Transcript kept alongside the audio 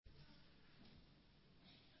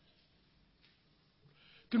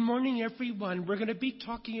Good morning, everyone. We're going to be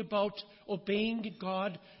talking about obeying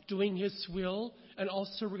God, doing His will, and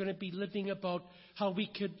also we're going to be living about how we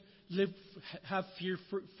could have fear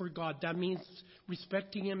for God. That means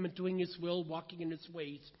respecting Him and doing His will, walking in His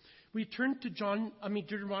ways. We turn to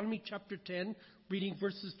Deuteronomy chapter 10, reading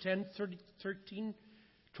verses 12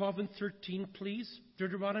 and 13, please.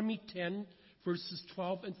 Deuteronomy 10, verses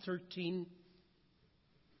 12 and 13.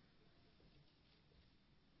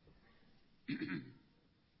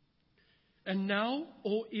 And now,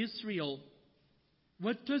 O Israel,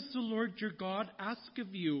 what does the Lord your God ask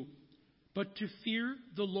of you, but to fear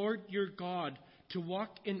the Lord your God, to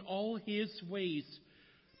walk in all His ways,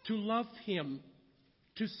 to love Him,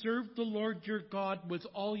 to serve the Lord your God with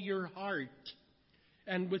all your heart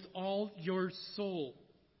and with all your soul,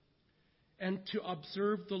 and to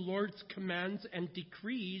observe the Lord's commands and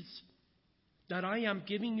decrees that I am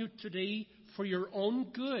giving you today for your own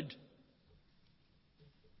good.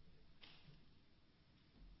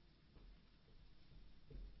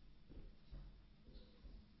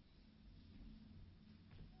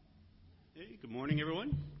 Hey, good morning,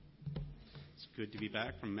 everyone. It's good to be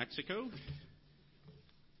back from Mexico.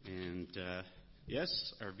 And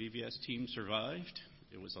yes, our VBS team survived.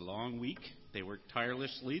 It was a long week. They worked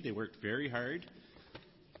tirelessly. They worked very hard.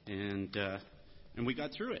 And we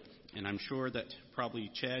got through it. And I'm sure that probably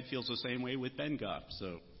Chad feels the same way with Ben Goff.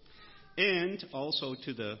 And also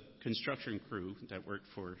to the construction crew that worked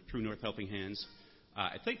for True North Helping Hands.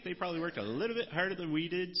 I think they probably worked a little bit harder than we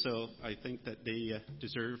did, so I think that they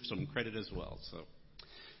deserve some credit as well.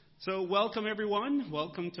 So welcome, everyone.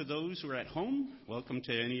 Welcome to those who are at home. Welcome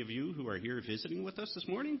to any of you who are here visiting with us this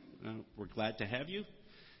morning. We're glad to have you.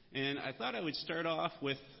 And I thought I would start off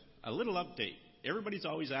with a little update. Everybody's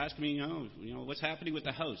always asking me, what's happening with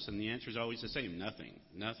the house? And the answer is always the same: nothing.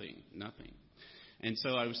 And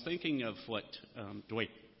so I was thinking of what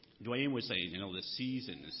Dwayne was saying,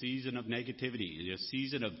 the season of negativity, the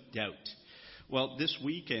season of doubt. Well, this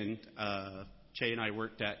weekend, Che and I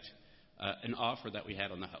worked at an offer that we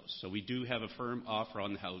had on the house. So we do have a firm offer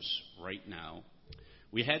on the house right now.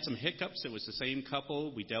 We had some hiccups. It was the same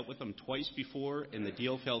couple. We dealt with them twice before, and the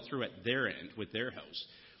deal fell through at their end with their house.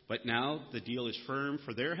 But now the deal is firm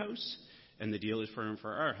for their house, and the deal is firm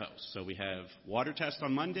for our house. So we have water test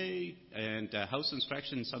on Monday and house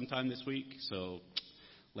inspection sometime this week. So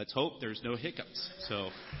let's hope there's no hiccups.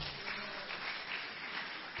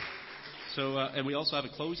 And we also have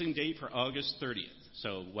a closing date for August 30th.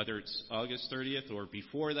 So whether it's August 30th or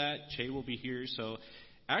before that, Che will be here. So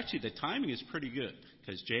actually the timing is pretty good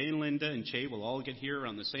because Jay and Linda and Che will all get here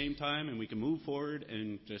around the same time, and we can move forward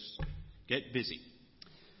and just get busy.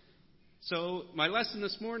 So my lesson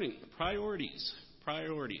this morning, priorities.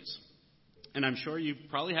 And I'm sure you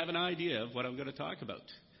probably have an idea of what I'm going to talk about,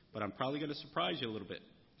 but I'm probably going to surprise you a little bit.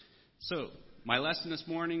 So my lesson this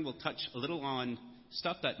morning will touch a little on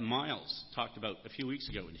stuff that Miles talked about a few weeks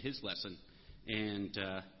ago in his lesson. And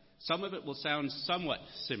some of it will sound somewhat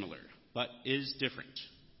similar, but is different.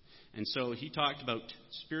 And so he talked about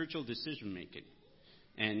spiritual decision-making.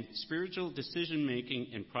 And spiritual decision-making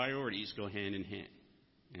and priorities go hand in hand.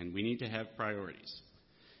 And we need to have priorities.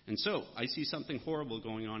 And so I see something horrible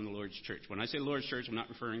going on in the Lord's church. When I say Lord's church, I'm not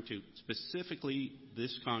referring to specifically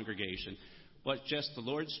this congregation, but just the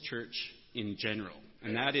Lord's church in general.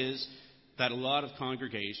 And that is that a lot of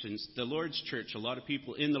congregations, the Lord's church, a lot of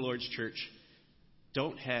people in the Lord's church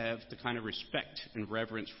don't have the kind of respect and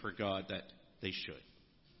reverence for God that they should.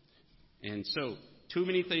 And so too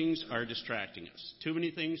many things are distracting us. Too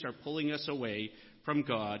many things are pulling us away from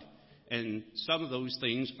God. And some of those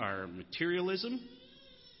things are materialism,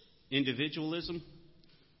 individualism,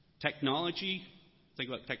 technology. Think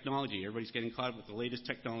about technology. Everybody's getting caught up with the latest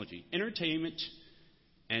technology. Entertainment,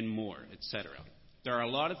 and more, etc. There are a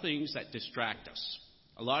lot of things that distract us.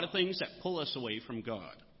 A lot of things that pull us away from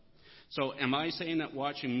God. So am I saying that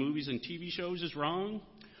watching movies and TV shows is wrong?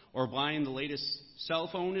 Or buying the latest cell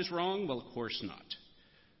phone is wrong? Well, of course not.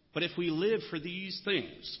 But if we live for these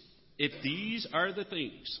things, if these are the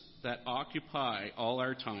things that occupy all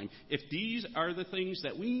our time, if these are the things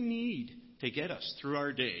that we need to get us through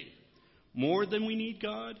our day, more than we need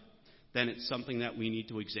God, then it's something that we need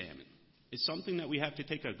to examine. It's something that we have to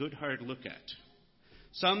take a good hard look at.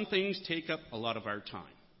 Some things take up a lot of our time.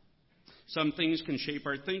 Some things can shape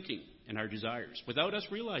our thinking and our desires without us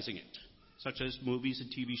realizing it, such as movies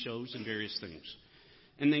and TV shows and various things.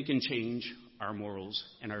 And they can change our morals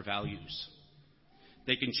and our values.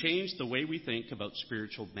 They can change the way we think about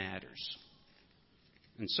spiritual matters.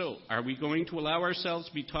 And so, are we going to allow ourselves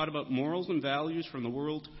to be taught about morals and values from the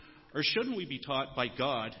world, or shouldn't we be taught by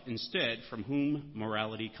God instead, from whom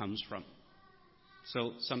morality comes from?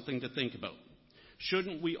 So, something to think about.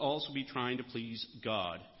 Shouldn't we also be trying to please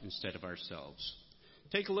God instead of ourselves?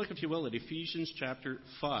 Take a look, if you will, at Ephesians chapter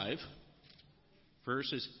 5,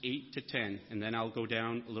 verses 8 to 10, and then I'll go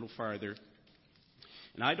down a little farther.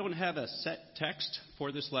 And I don't have a set text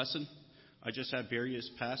for this lesson. I just have various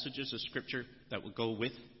passages of Scripture that will go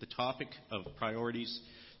with the topic of priorities.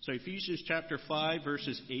 So Ephesians chapter 5,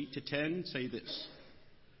 verses 8 to 10 say this.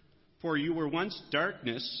 For you were once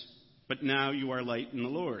darkness, but now you are light in the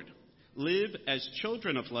Lord. Live as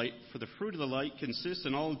children of light, for the fruit of the light consists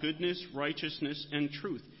in all goodness, righteousness, and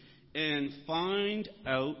truth. And find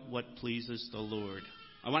out what pleases the Lord.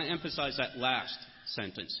 I want to emphasize that last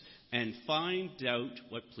sentence. And find out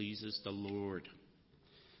what pleases the Lord.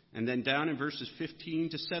 And then down in verses 15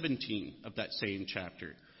 to 17 of that same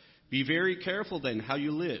chapter. Be very careful then how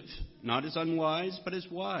you live, not as unwise, but as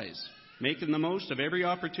wise, making the most of every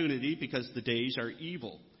opportunity because the days are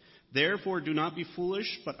evil. Therefore, do not be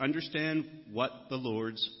foolish, but understand what the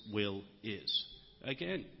Lord's will is.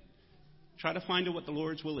 Again, try to find out what the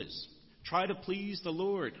Lord's will is. Try to please the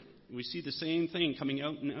Lord. We see the same thing coming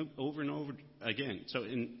out and over and over again. So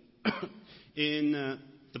in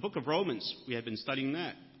the book of Romans, we have been studying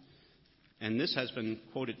that. And this has been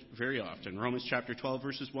quoted very often. Romans chapter 12,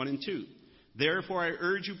 verses 1 and 2. Therefore, I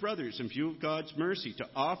urge you, brothers, in view of God's mercy, to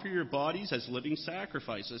offer your bodies as living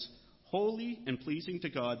sacrifices, holy and pleasing to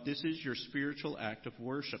God. This is your spiritual act of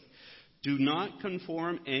worship. Do not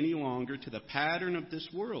conform any longer to the pattern of this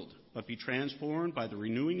world, but be transformed by the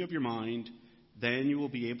renewing of your mind. Then you will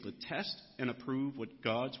be able to test and approve what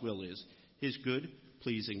God's will is, his good,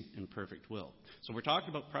 pleasing, and perfect will. So we're talking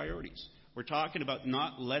about priorities. We're talking about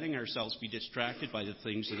not letting ourselves be distracted by the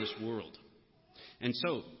things of this world. And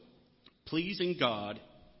so, pleasing God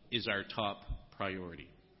is our top priority.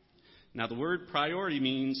 Now, the word priority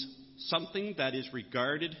means something that is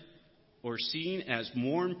regarded or seen as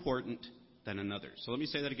more important than another. So let me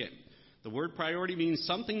say that again. The word priority means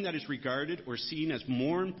something that is regarded or seen as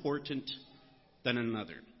more important than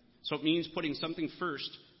another. So it means putting something first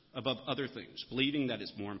above other things, believing that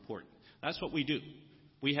it's more important. That's what we do.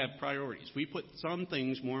 We have priorities. We put some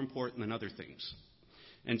things more important than other things.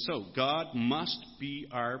 And so God must be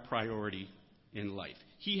our priority in life.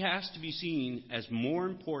 He has to be seen as more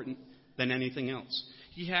important than anything else.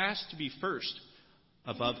 He has to be first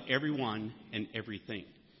above everyone and everything.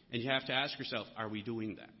 And you have to ask yourself, are we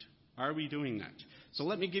doing that? Are we doing that? So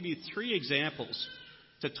let me give you 3 examples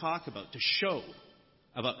to talk about, to show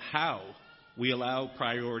about how we allow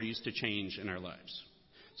priorities to change in our lives.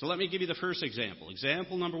 So let me give you the first example.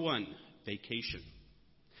 Example number 1, vacation.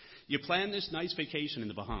 You plan this nice vacation in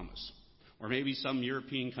the Bahamas, or maybe some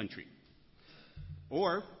European country.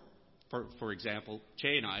 Or, for example,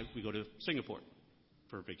 Che and I, we go to Singapore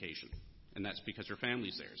for vacation. And that's because her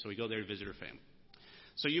family's there. So we go there to visit her family.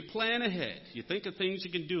 So you plan ahead. You think of things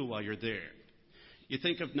you can do while you're there. You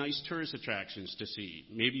think of nice tourist attractions to see.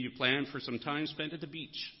 Maybe you plan for some time spent at the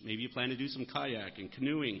beach. Maybe you plan to do some kayaking,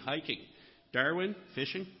 canoeing, hiking, Darwin,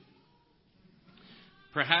 fishing.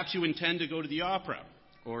 Perhaps you intend to go to the opera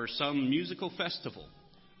or some musical festival.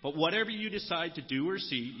 But whatever you decide to do or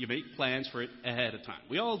see, you make plans for it ahead of time.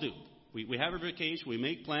 We all do. We have our vacation. We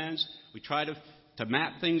make plans. We try to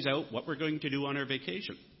map things out, what we're going to do on our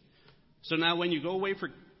vacation. So now when you go away for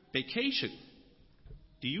vacation,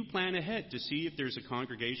 do you plan ahead to see if there's a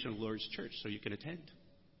congregation of the Lord's church so you can attend?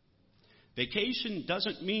 Vacation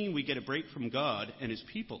doesn't mean we get a break from God and his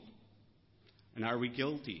people. And are we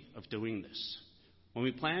guilty of doing this? When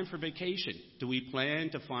we plan for vacation, do we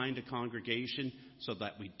plan to find a congregation so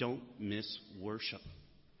that we don't miss worship?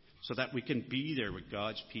 So that we can be there with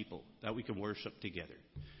God's people, that we can worship together.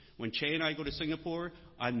 When Che and I go to Singapore,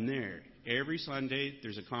 I'm there. Every Sunday,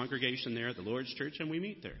 there's a congregation there, the Lord's Church, and we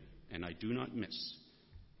meet there. And I do not miss.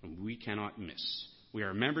 And we cannot miss. We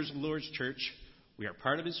are members of the Lord's Church. We are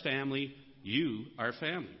part of his family. You are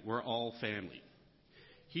family. We're all family.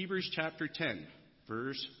 Hebrews chapter 10,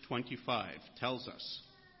 verse 25 tells us,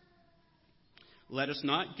 let us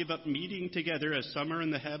not give up meeting together as some are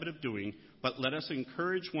in the habit of doing, but let us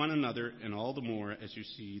encourage one another, and all the more as you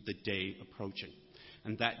see the day approaching.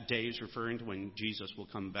 And that day is referring to when Jesus will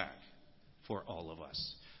come back for all of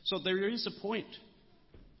us. So there is a point.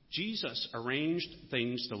 Jesus arranged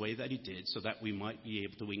things the way that he did so that we might be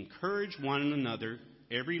able to encourage one another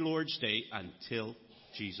every Lord's Day until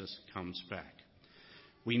Jesus comes back.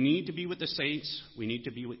 We need to be with the saints. We need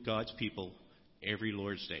to be with God's people every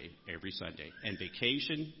Lord's Day, every Sunday. And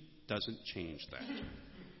vacation doesn't change that.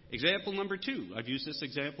 Example number 2. I've used this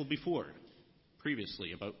example before,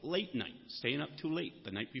 previously, about late night, staying up too late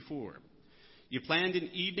the night before. You planned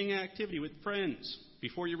an evening activity with friends.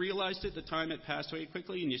 Before you realized it, the time had passed away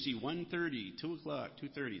quickly, and you see 1:30, 2 o'clock,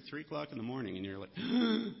 2:30, 3 o'clock in the morning, and you're like,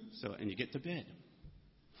 and you get to bed.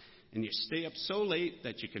 And you stay up so late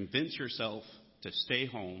that you convince yourself to stay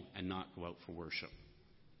home and not go out for worship.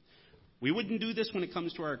 We wouldn't do this when it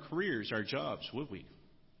comes to our careers, our jobs, would we?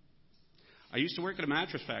 I used to work at a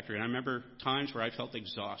mattress factory, and I remember times where I felt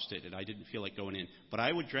exhausted and I didn't feel like going in. But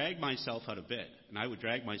I would drag myself out of bed, and I would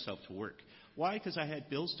drag myself to work. Why? Because I had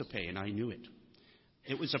bills to pay, and I knew it.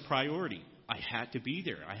 It was a priority. I had to be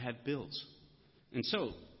there. I had bills. And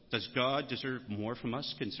so, does God deserve more from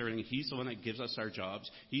us, concerning He's the one that gives us our jobs?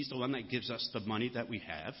 He's the one that gives us the money that we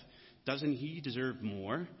have. Doesn't He deserve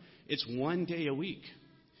more? It's 1 day a week.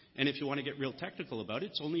 And if you want to get real technical about it,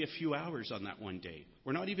 it's only a few hours on that one day.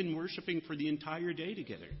 We're not even worshiping for the entire day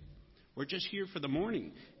together. We're just here for the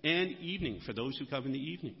morning and evening for those who come in the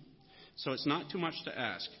evening. So it's not too much to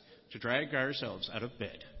ask to drag ourselves out of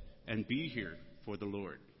bed and be here for the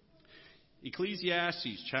Lord.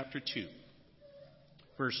 Ecclesiastes chapter 2,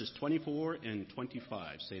 verses 24 and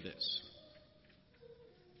 25 say this.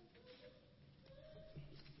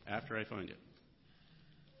 After I find it.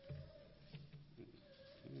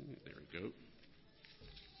 There we go.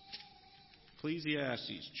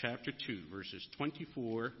 Ecclesiastes chapter 2, verses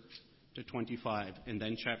 24 to 25, and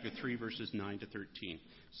then chapter 3, verses 9 to 13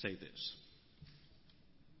 say this.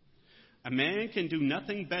 A man can do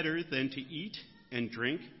nothing better than to eat and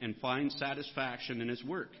drink and find satisfaction in his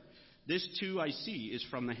work. This too I see is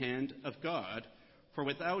from the hand of God, for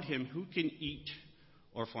without Him who can eat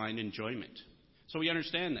or find enjoyment? So we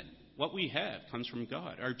understand that what we have comes from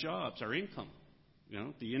God. Our jobs, our income,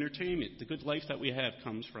 the entertainment, the good life that we have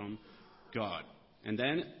comes from God. And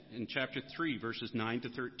then in chapter 3, verses 9 to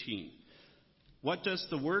 13, what does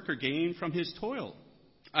the worker gain from his toil?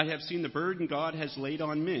 I have seen the burden God has laid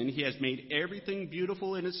on men. He has made everything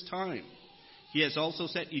beautiful in its time. He has also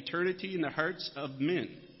set eternity in the hearts of men.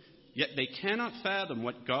 Yet they cannot fathom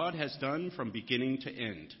what God has done from beginning to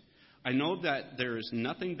end. I know that there is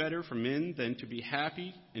nothing better for men than to be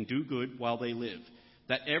happy and do good while they live,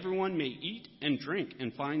 that everyone may eat and drink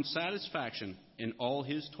and find satisfaction in all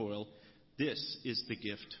his toil. This is the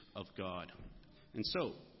gift of God. And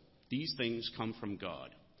so, these things come from God.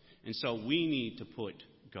 And so we need to put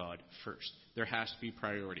God first. There has to be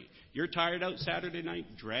priority. You're tired out Saturday night,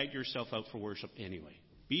 drag yourself out for worship anyway.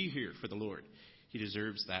 Be here for the Lord. He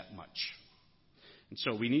deserves that much. And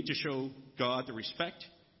so we need to show God the respect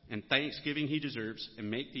and thanksgiving He deserves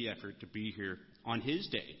and make the effort to be here on His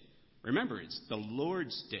day. Remember, it's the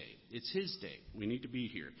Lord's day. It's His day. We need to be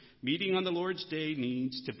here. Meeting on the Lord's day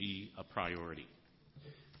needs to be a priority.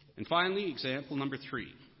 And finally, example number 3.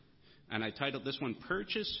 And I titled this one,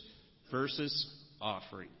 Purchase versus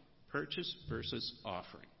Offering. Purchase versus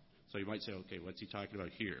offering. So you might say, okay, what's he talking about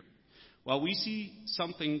here? Well, we see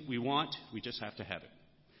something we want, we just have to have it.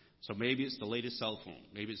 So maybe it's the latest cell phone.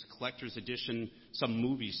 Maybe it's a collector's edition, some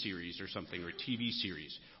movie series or something, or TV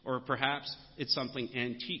series. Or perhaps it's something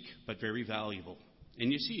antique but very valuable.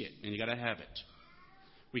 And you see it, and you got to have it.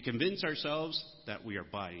 We convince ourselves that we are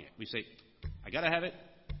buying it. We say, I got to have it,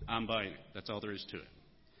 I'm buying it. That's all there is to it.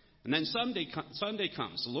 And then Sunday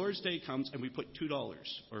comes, the Lord's Day comes, and we put $2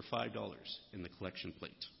 or $5 in the collection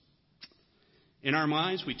plate. In our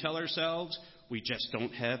minds, we tell ourselves we just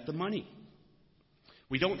don't have the money.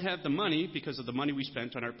 We don't have the money because of the money we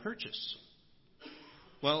spent on our purchase.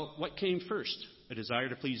 Well, what came first? A desire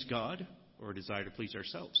to please God or a desire to please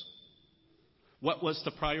ourselves? What was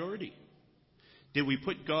the priority? Did we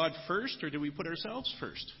put God first or did we put ourselves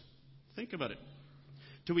first? Think about it.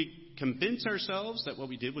 Do we convince ourselves that what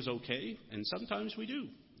we did was okay? And sometimes we do.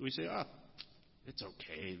 We say, it's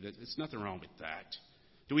okay. There's nothing wrong with that.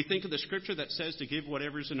 Do we think of the scripture that says to give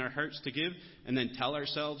whatever's in our hearts to give and then tell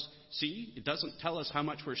ourselves, see, it doesn't tell us how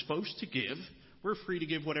much we're supposed to give. We're free to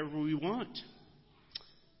give whatever we want.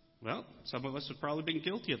 Well, some of us have probably been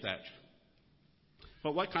guilty of that.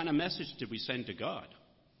 But what kind of message did we send to God?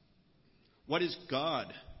 What is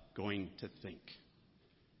God going to think?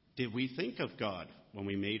 Did we think of God when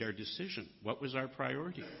we made our decision? What was our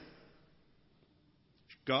priority?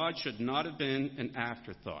 God should not have been an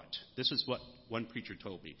afterthought. This is what one preacher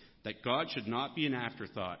told me, that God should not be an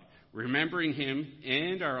afterthought, remembering Him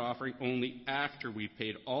and our offering only after we've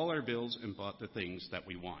paid all our bills and bought the things that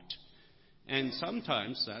we want. And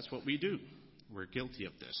sometimes that's what we do. We're guilty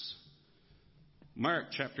of this. Mark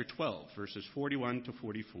chapter 12, verses 41 to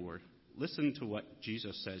 44. Listen to what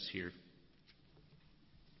Jesus says here.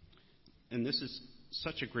 And this is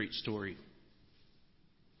such a great story.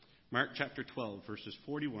 Mark chapter 12, verses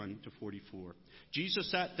 41 to 44. Jesus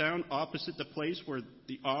sat down opposite the place where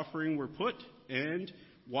the offering were put, and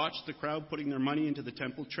watched the crowd putting their money into the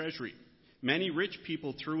temple treasury. Many rich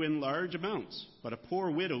people threw in large amounts, but a poor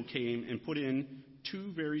widow came and put in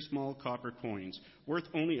 2 very small copper coins, worth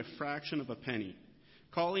only a fraction of a penny.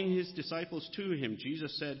 Calling his disciples to him,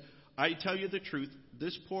 Jesus said, "I tell you the truth,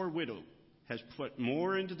 this poor widow has put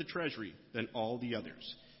more into the treasury than all the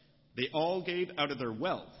others. They all gave out of their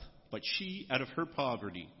wealth, but she, out of her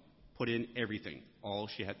poverty, put in everything, all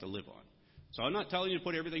she had to live on." So I'm not telling you to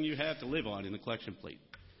put everything you have to live on in the collection plate.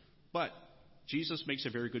 But Jesus makes a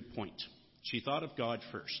very good point. She thought of God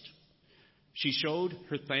first. She showed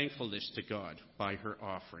her thankfulness to God by her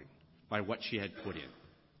offering, by what she had put in.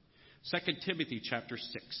 2 Timothy chapter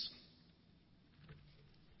 6.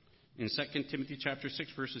 In 2 Timothy chapter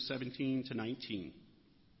 6, verses 17 to 19.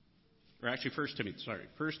 Or actually, 1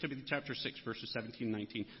 Timothy chapter 6, verses 17 and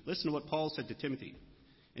 19. Listen to what Paul said to Timothy.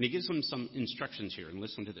 And he gives him some instructions here, and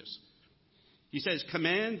listen to this. He says,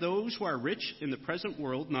 "Command those who are rich in the present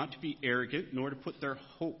world not to be arrogant, nor to put their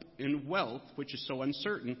hope in wealth, which is so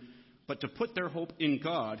uncertain, but to put their hope in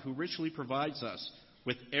God, who richly provides us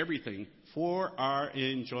with everything for our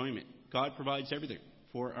enjoyment." God provides everything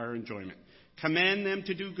for our enjoyment. "Command them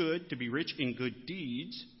to do good, to be rich in good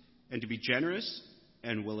deeds, and to be generous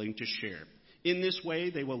and willing to share. In this way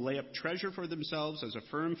they will lay up treasure for themselves as a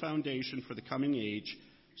firm foundation for the coming age,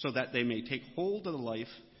 so that they may take hold of the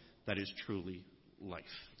life that is truly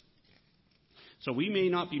life." So we may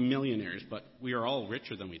not be millionaires, but we are all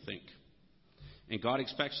richer than we think. And God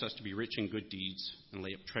expects us to be rich in good deeds and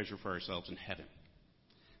lay up treasure for ourselves in heaven.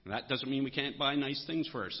 And that doesn't mean we can't buy nice things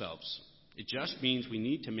for ourselves. It just means we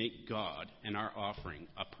need to make God and our offering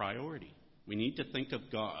a priority. We need to think of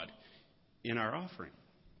God in our offering.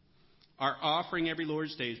 Our offering every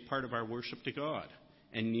Lord's Day is part of our worship to God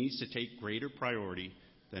and needs to take greater priority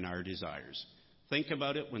than our desires. Think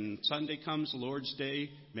about it when Sunday comes, the Lord's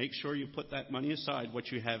Day. Make sure you put that money aside,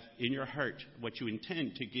 what you have in your heart, what you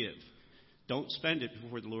intend to give. Don't spend it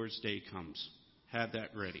before the Lord's Day comes. Have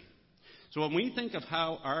that ready. So when we think of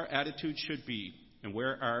how our attitude should be and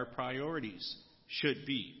where our priorities should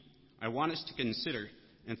be, I want us to consider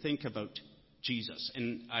and think about Jesus.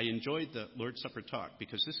 And I enjoyed the Lord's Supper talk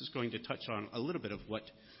because this is going to touch on a little bit of what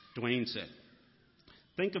Dwayne said.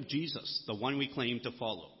 Think of Jesus, the one we claim to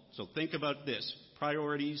follow. So think about this.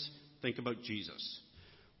 Priorities, think about Jesus.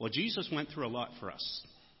 Well, Jesus went through a lot for us.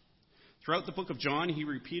 Throughout the book of John, he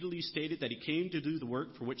repeatedly stated that he came to do the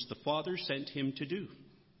work for which the Father sent him to do,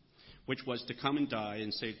 which was to come and die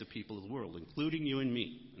and save the people of the world, including you and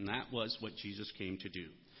me. And that was what Jesus came to do.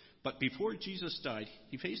 But before Jesus died,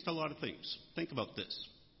 he faced a lot of things. Think about this.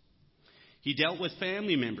 He dealt with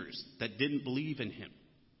family members that didn't believe in him.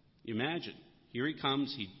 Imagine. Here he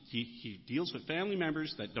comes. He deals with family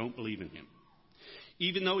members that don't believe in him.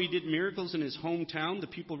 Even though he did miracles in his hometown, the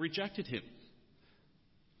people rejected him.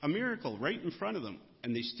 A miracle right in front of them,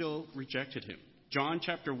 and they still rejected him. John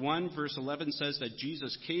chapter 1, verse 11 says that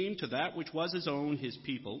Jesus came to that which was his own, his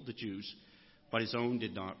people, the Jews, but his own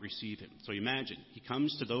did not receive him. So imagine, he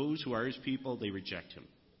comes to those who are his people, they reject him.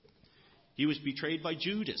 He was betrayed by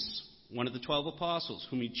Judas, one of the 12 apostles,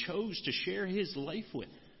 whom he chose to share his life with.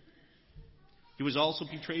 He was also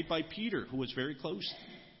betrayed by Peter, who was very close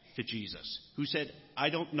to Jesus, who said, "I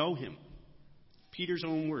don't know him." Peter's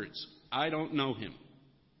own words, "I don't know him."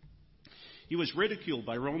 He was ridiculed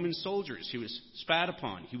by Roman soldiers. He was spat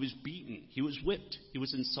upon. He was beaten. He was whipped. He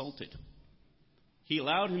was insulted. He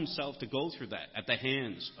allowed himself to go through that at the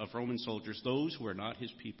hands of Roman soldiers, those who were not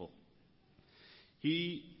his people.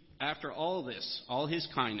 After all this, all his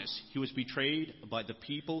kindness, he was betrayed by the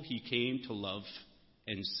people he came to love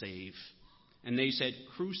and save. And they said,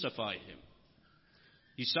 "Crucify him."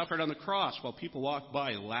 He suffered on the cross while people walked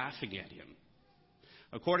by laughing at him.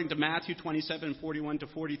 According to Matthew 27, 41 to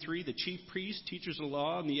 43, the chief priests, teachers of the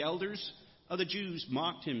law, and the elders of the Jews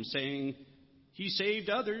mocked him, saying, "He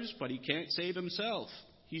saved others, but he can't save himself.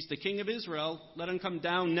 He's the King of Israel. Let him come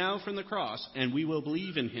down now from the cross, and we will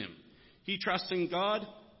believe in him. He trusts in God.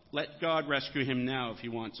 Let God rescue him now if he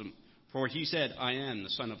wants him. For he said, 'I am the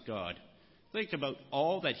Son of God.'" Think about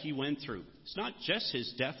all that he went through. It's not just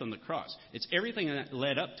his death on the cross. It's everything that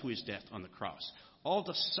led up to his death on the cross. All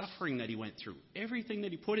the suffering that he went through. Everything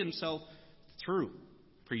that he put himself through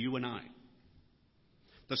for you and I.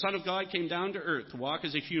 The Son of God came down to earth to walk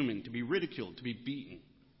as a human, to be ridiculed, to be beaten,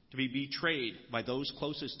 to be betrayed by those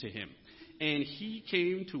closest to him. And he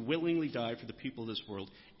came to willingly die for the people of this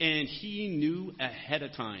world. And he knew ahead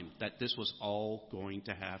of time that this was all going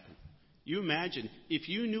to happen. You imagine, if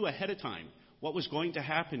you knew ahead of time what was going to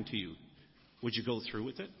happen to you, would you go through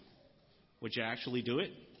with it? Would you actually do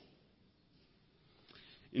it?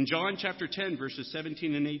 In John chapter 10, verses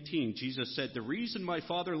 17 and 18, Jesus said, "The reason my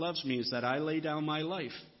Father loves me is that I lay down my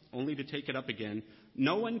life, only to take it up again.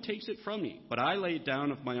 No one takes it from me, but I lay it down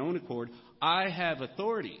of my own accord. I have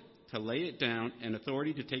authority to lay it down and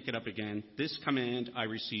authority to take it up again. This command I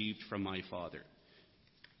received from my Father."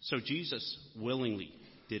 So Jesus willingly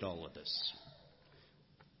did all of this.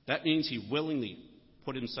 That means he willingly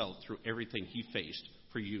put himself through everything he faced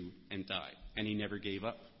for you and I. And he never gave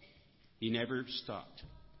up. He never stopped.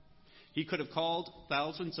 He could have called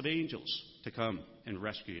thousands of angels to come and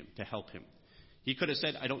rescue him, to help him. He could have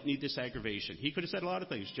said, "I don't need this aggravation." He could have said a lot of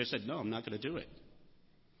things. Just said, "No, I'm not going to do it."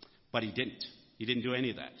 But he didn't. He didn't do any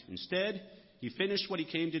of that. Instead, he finished what he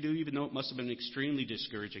came to do, even though it must have been extremely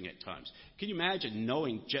discouraging at times. Can you imagine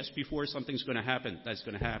knowing just before something's going to happen, that's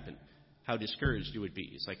going to happen, how discouraged you would be?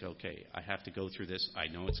 It's like, okay, I have to go through this. I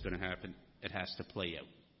know it's going to happen. It has to play out.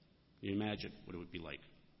 Can you imagine what it would be like?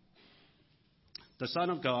 The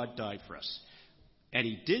Son of God died for us, and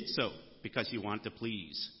he did so because he wanted to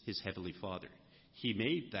please his heavenly Father. He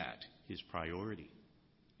made that his priority.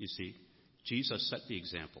 You see, Jesus set the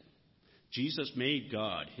example. Jesus made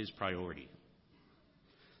God his priority.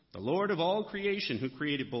 The Lord of all creation, who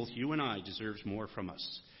created both you and I, deserves more from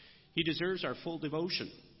us. He deserves our full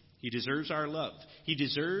devotion. He deserves our love. He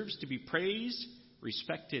deserves to be praised,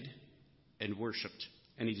 respected, and worshipped.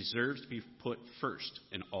 And he deserves to be put first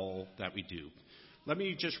in all that we do. Let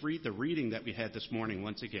me just read the reading that we had this morning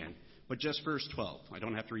once again, but just verse 12. I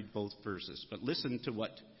don't have to read both verses, but listen to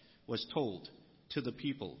what was told to the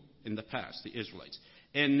people in the past, the Israelites.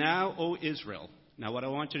 "And now, O Israel." Now what I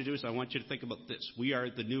want you to do is I want you to think about this. We are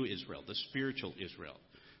the new Israel, the spiritual Israel.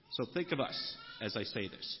 So think of us as I say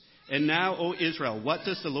this. "And now, O Israel, what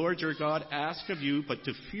does the Lord your God ask of you but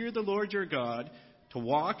to fear the Lord your God, to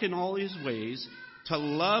walk in all his ways, to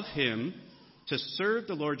love him, to serve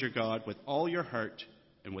the Lord your God with all your heart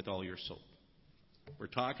and with all your soul." We're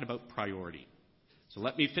talking about priority. So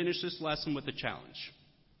let me finish this lesson with a challenge.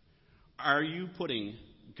 Are you putting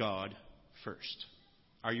God first?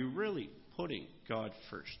 Are you really putting God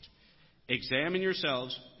first? Examine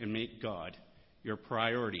yourselves and make God your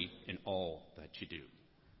priority in all that you do.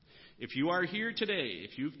 If you are here today,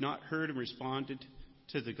 if you've not heard and responded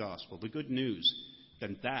to the gospel, the good news,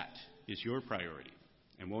 then that is your priority.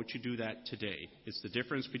 And won't you do that today? It's the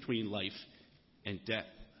difference between life and death.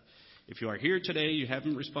 If you are here today, you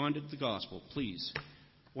haven't responded to the gospel, please,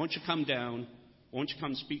 won't you come down? Won't you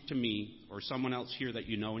come speak to me or someone else here that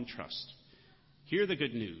you know and trust? Hear the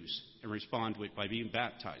good news and respond to it by being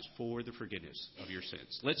baptized for the forgiveness of your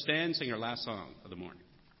sins. Let's stand and sing our last song of the morning.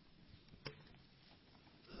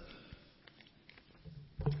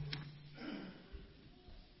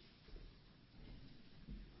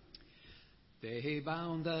 They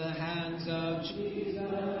bound the hands of Jesus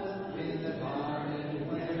in the garden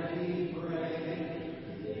where he